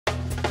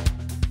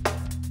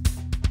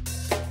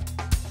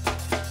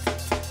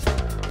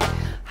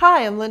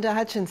Hi, I'm Linda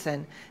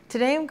Hutchinson.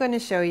 Today I'm going to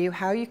show you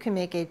how you can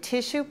make a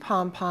tissue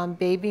pom-pom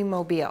baby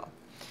mobile.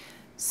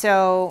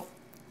 So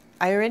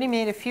I already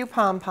made a few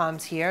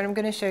pom-poms here and I'm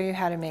going to show you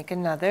how to make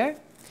another.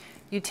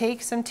 You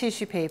take some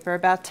tissue paper,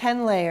 about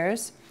 10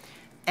 layers,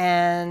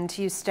 and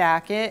you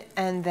stack it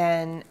and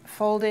then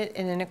fold it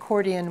in an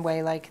accordion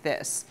way like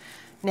this.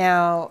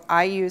 Now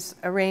I use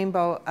a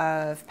rainbow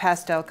of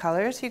pastel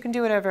colors. You can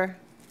do whatever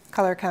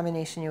color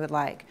combination you would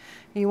like.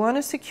 You want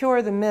to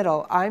secure the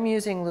middle. I'm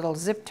using little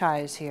zip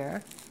ties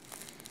here.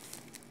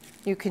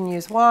 You can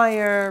use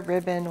wire,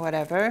 ribbon,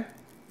 whatever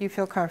you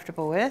feel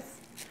comfortable with.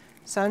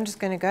 So I'm just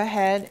going to go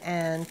ahead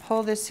and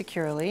pull this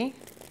securely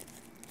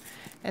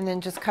and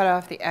then just cut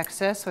off the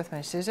excess with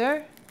my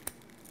scissor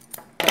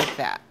like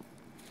that.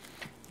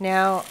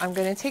 Now I'm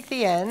going to take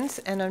the ends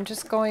and I'm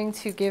just going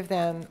to give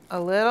them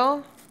a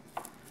little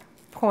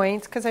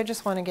point because I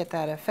just want to get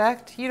that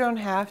effect. You don't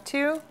have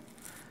to.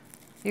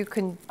 You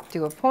can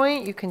do a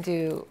point, you can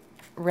do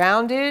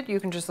rounded, you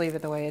can just leave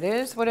it the way it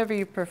is, whatever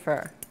you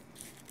prefer.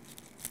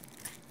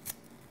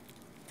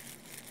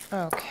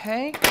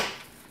 Okay,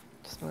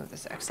 just move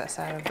this excess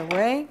out of the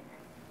way.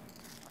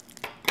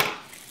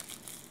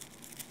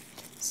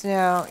 So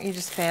now you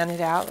just fan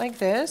it out like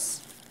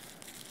this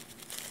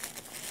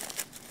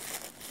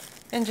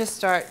and just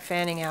start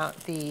fanning out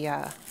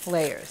the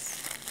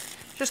layers.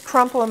 Just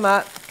crumple them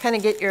up, kind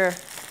of get your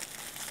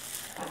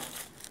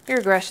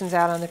aggressions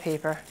out on the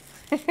paper.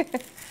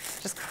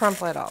 Just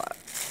crumple it all up.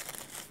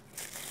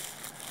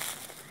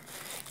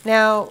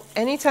 Now,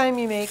 anytime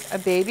you make a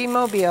baby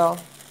mobile,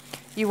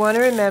 you want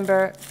to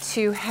remember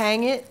to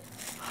hang it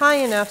high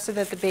enough so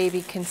that the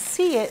baby can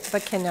see it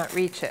but cannot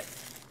reach it.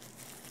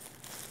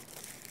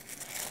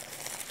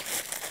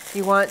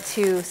 You want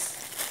to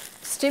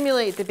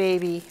stimulate the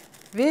baby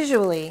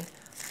visually,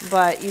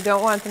 but you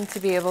don't want them to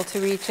be able to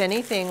reach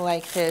anything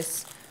like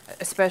this,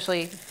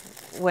 especially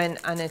when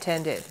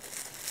unattended.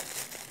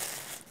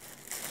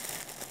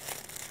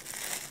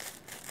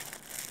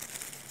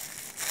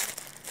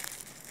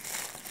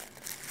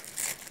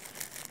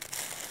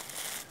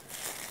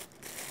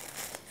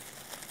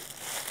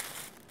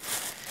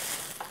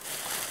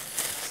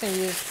 So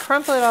you just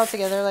crumple it all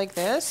together like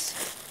this,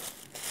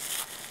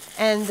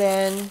 and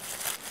then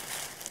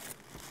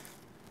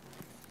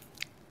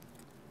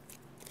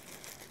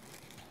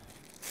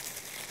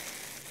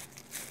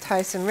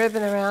tie some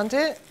ribbon around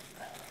it.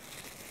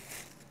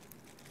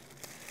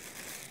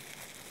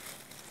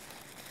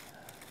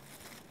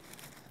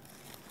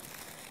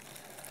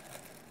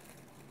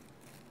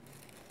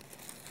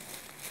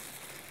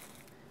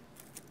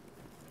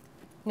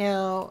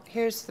 Now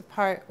here's the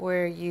part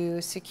where you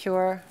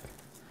secure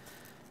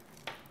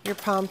your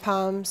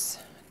pom-poms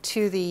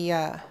to the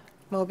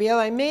mobile.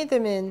 I made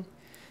them in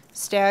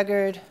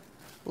staggered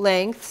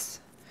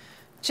lengths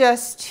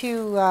just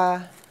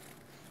to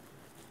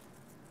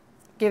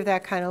give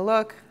that kind of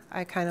look.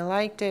 I kind of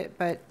liked it,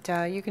 but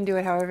you can do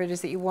it however it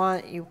is that you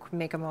want. You can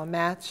make them all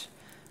match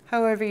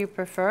however you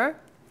prefer.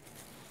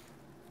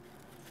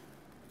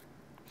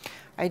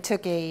 I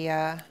took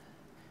a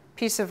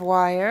piece of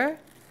wire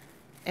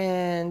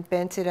and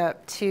bent it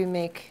up to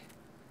make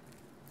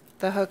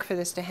the hook for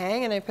this to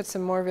hang, and I put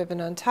some more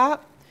ribbon on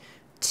top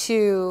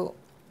to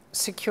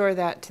secure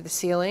that to the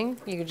ceiling.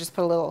 You could just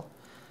put a little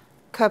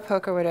cup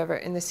hook or whatever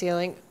in the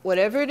ceiling.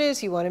 Whatever it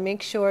is, you want to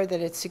make sure that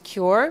it's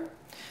secure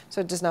so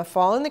it does not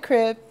fall in the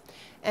crib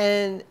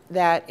and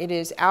that it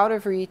is out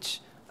of reach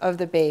of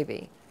the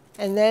baby.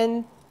 And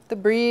then the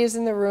breeze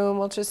in the room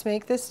will just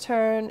make this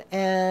turn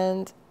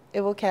and it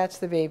will catch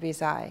the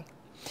baby's eye.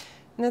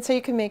 And that's how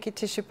you can make a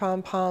tissue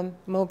pom-pom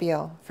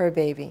mobile for a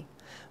baby.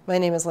 My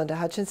name is Linda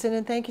Hutchinson,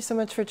 and thank you so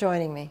much for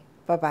joining me.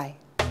 Bye-bye.